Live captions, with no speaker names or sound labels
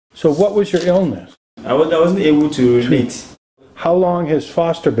So what was your illness? I wasn't able to urinate. How long has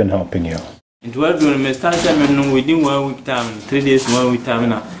Foster been helping you? It was when I started within 1 week time, 3 days, 1 week time.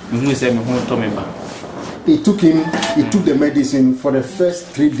 It took the medicine for the first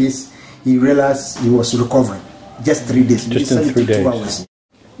 3 days. He realized he was recovering. Just 3 days. Just in 3 days. 2 hours.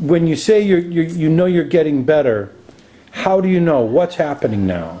 When you say you know you're getting better, how do you know? What's happening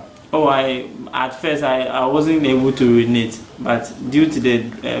now? Oh, at first I wasn't able to urinate, but due to the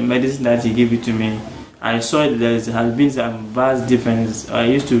medicine that he gave it to me, I saw there has been some vast difference. I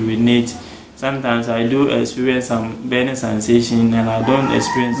used to urinate. Sometimes I do experience some burning sensation, and I don't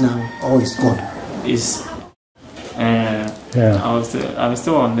experience. Now all is gone. It's Yeah. I'm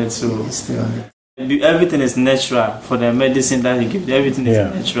still on it, so Still on it. everything is natural for the medicine that he gives. Everything is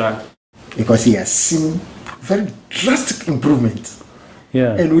natural. Because he has seen very drastic improvement.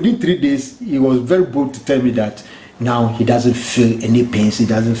 Yeah. And within 3 days, he was very bold to tell me that now he doesn't feel any pains, he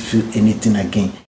doesn't feel anything again.